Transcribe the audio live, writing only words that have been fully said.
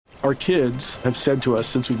Our kids have said to us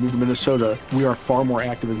since we moved to Minnesota, we are far more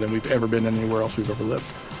active than we've ever been anywhere else we've ever lived.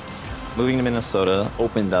 Moving to Minnesota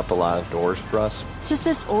opened up a lot of doors for us. Just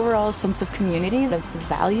this overall sense of community, of the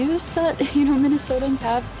values that, Minnesotans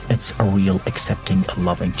have. It's a real accepting,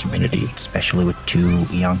 loving community, especially with 2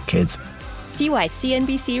 young kids. See why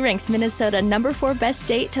CNBC ranks Minnesota number 4 best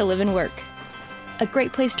state to live and work. A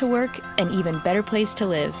great place to work, an even better place to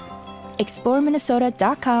live.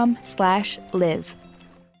 ExploreMinnesota.com/live.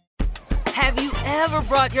 Have you ever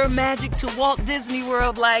brought your magic to Walt Disney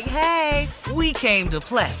World like, hey, we came to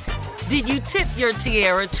play? Did you tip your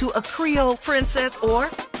tiara to a Creole princess or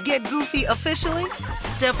get goofy officially?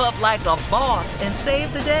 Step up like a boss and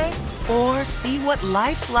save the day? Or see what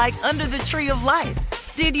life's like under the tree of life?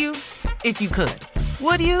 Did you? If you could.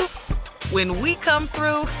 Would you? When we come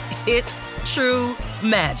through, it's true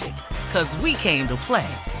magic. 'Cause we came to play.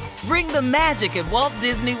 Bring the magic at Walt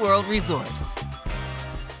Disney World Resort.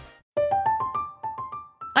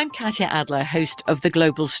 I'm Katya Adler, host of The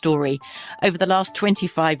Global Story. Over the last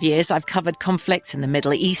 25 years, I've covered conflicts in the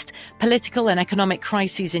Middle East, political and economic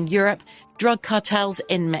crises in Europe, drug cartels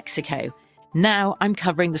in Mexico. Now I'm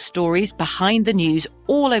covering the stories behind the news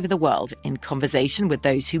all over the world in conversation with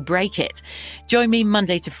those who break it. Join me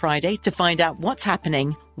Monday to Friday to find out what's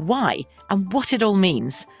happening, why, and what it all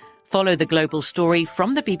means. Follow The Global Story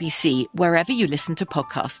from the BBC wherever you listen to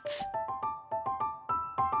podcasts.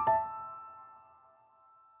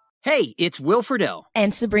 Hey, it's Will Friedle.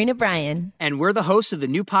 And Sabrina Bryan. And we're the hosts of the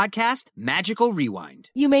new podcast, Magical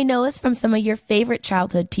Rewind. You may know us from some of your favorite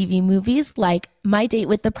childhood TV movies like My Date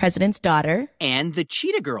with the President's Daughter. And the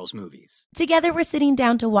Cheetah Girls movies. Together, we're sitting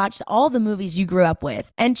down to watch all the movies you grew up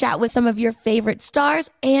with and chat with some of your favorite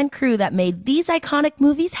stars and crew that made these iconic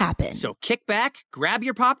movies happen. So kick back, grab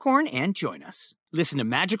your popcorn, and join us. Listen to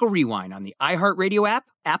Magical Rewind on the iHeartRadio app,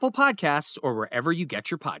 Apple Podcasts, or wherever you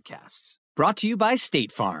get your podcasts. Brought to you by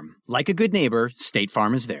State Farm. Like a good neighbor, State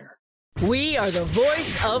Farm is there. We are the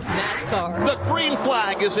voice of NASCAR. The green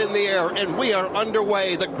flag is in the air, and we are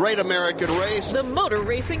underway. The Great American Race. The Motor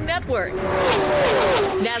Racing Network.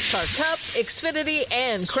 NASCAR Cup, Xfinity,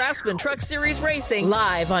 and Craftsman Truck Series Racing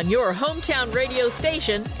live on your hometown radio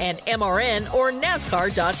station and MRN or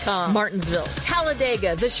NASCAR.com. Martinsville,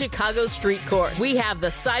 Talladega, the Chicago Street Course. We have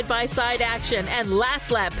the side-by-side action and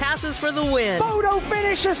last lap passes for the win. Photo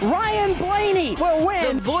finishes. Ryan Blaney will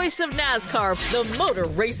win. The voice of NASCAR, the Motor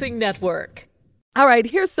Racing Network. All right,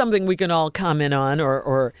 here's something we can all comment on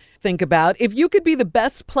or think about. If you could be the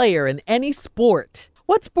best player in any sport,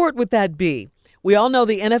 what sport would that be? We all know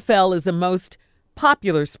the NFL is the most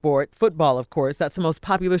popular sport. Football, of course, that's the most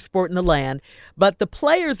popular sport in the land. But the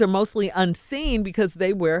players are mostly unseen because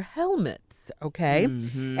they wear helmets, okay?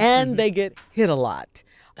 And they get hit a lot.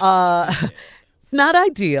 It's not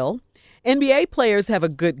ideal. NBA players have a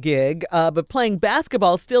good gig, but playing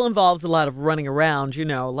basketball still involves a lot of running around,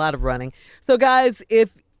 a lot of running. So, guys,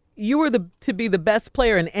 if you were to be the best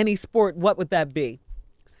player in any sport, what would that be?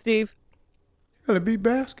 Steve? Gotta be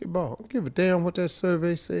basketball. Don't give a damn what that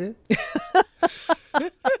survey said.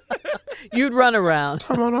 You'd run around.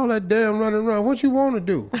 Talking about all that damn running around. What you want to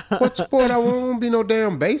do? What sport? I won't be no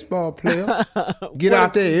damn baseball player. Get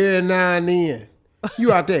out there every now and then.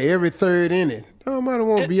 You out there every third inning. I don't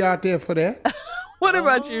want to be out there for that. What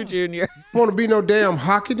about you, Junior? Want to be no damn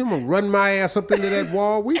hockey? I'm going to run my ass up into that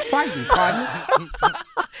wall. We fighting, partner.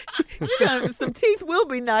 Some teeth will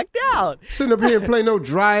be knocked out. Sitting up here and play no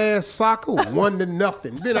dry-ass soccer,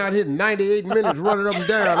 1-0. Been out here 98 minutes running up and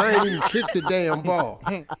down. I ain't even kicked the damn ball.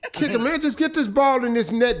 Kick it, man. Just get this ball in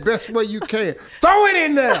this net best way you can. Throw it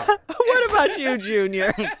in there. What about you,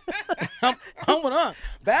 Junior? I'm with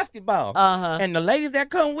basketball. And the ladies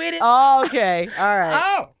that come with it. Oh, okay. All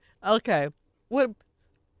right. Oh. Okay. What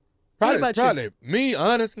about you? Probably me,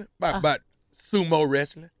 honestly, about sumo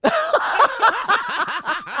wrestling.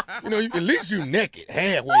 At least you naked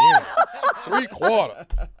halfway in. 3/4.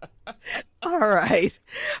 All right.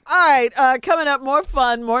 Coming up, more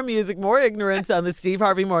fun, more music, more ignorance on the Steve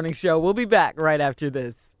Harvey Morning Show. We'll be back right after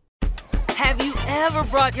this. Have you ever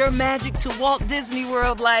brought your magic to Walt Disney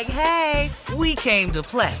World like, hey, we came to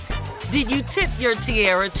play? Did you tip your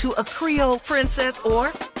tiara to a Creole princess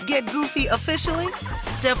or get goofy officially?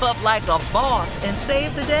 Step up like a boss and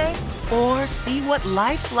save the day? Or see what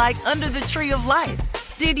life's like under the tree of life?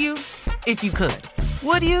 Did you? If you could.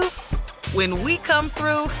 Would you? When we come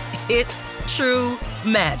through, it's true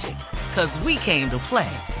magic. 'Cause we came to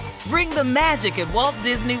play. Bring the magic at Walt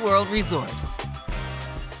Disney World Resort.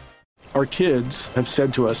 Our kids have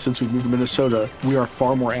said to us since we moved to Minnesota, we are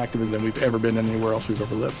far more active than we've ever been anywhere else we've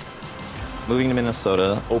ever lived. Moving to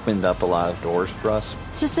Minnesota opened up a lot of doors for us.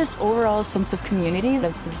 Just this overall sense of community, of the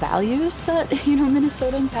values that,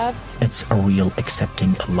 Minnesotans have. It's a real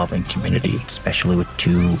accepting, loving community, especially with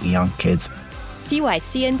 2 young kids. See why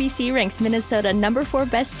CNBC ranks Minnesota number 4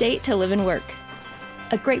 best state to live and work.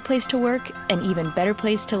 A great place to work, an even better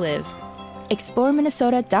place to live.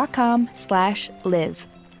 ExploreMinnesota.com/live.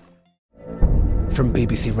 From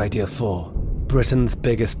BBC Radio 4, Britain's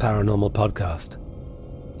biggest paranormal podcast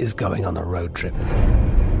is going on a road trip.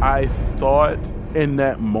 I thought in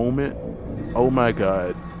that moment, oh my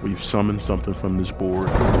God, we've summoned something from this board.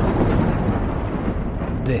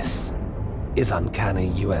 This is Uncanny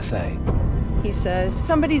USA. He says,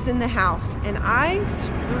 somebody's in the house, and I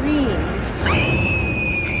screamed.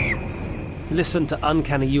 Listen to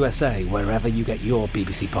Uncanny USA wherever you get your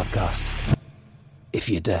BBC podcasts, if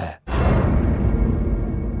you dare.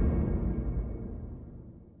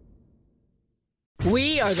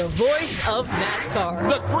 We are the voice of NASCAR.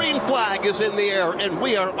 The green flag is in the air, and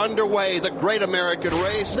we are underway. The Great American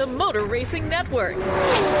Race. The Motor Racing Network.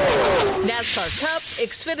 NASCAR Cup,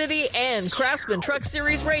 Xfinity, and Craftsman Truck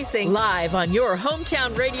Series Racing live on your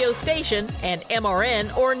hometown radio station and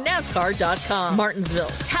MRN or NASCAR.com.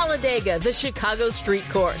 Martinsville, Talladega, the Chicago Street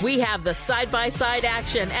Course. We have the side-by-side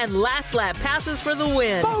action and last lap passes for the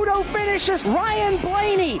win. Photo finishes. Ryan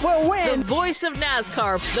Blaney will win. The voice of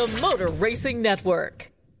NASCAR, the Motor Racing Network.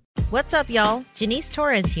 What's up, y'all? Janice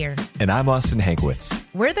Torres here. And I'm Austin Hankwitz.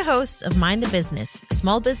 We're the hosts of Mind the Business,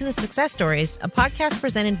 Small Business Success Stories, a podcast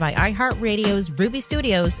presented by iHeartRadio's Ruby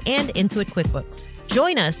Studios and Intuit QuickBooks.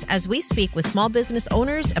 Join us as we speak with small business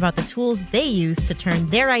owners about the tools they use to turn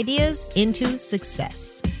their ideas into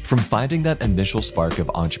success. From finding that initial spark of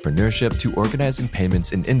entrepreneurship to organizing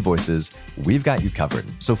payments and invoices, we've got you covered.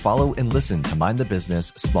 So follow and listen to Mind the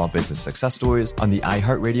Business, Small Business Success Stories on the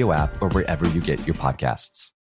iHeartRadio app or wherever you get your podcasts.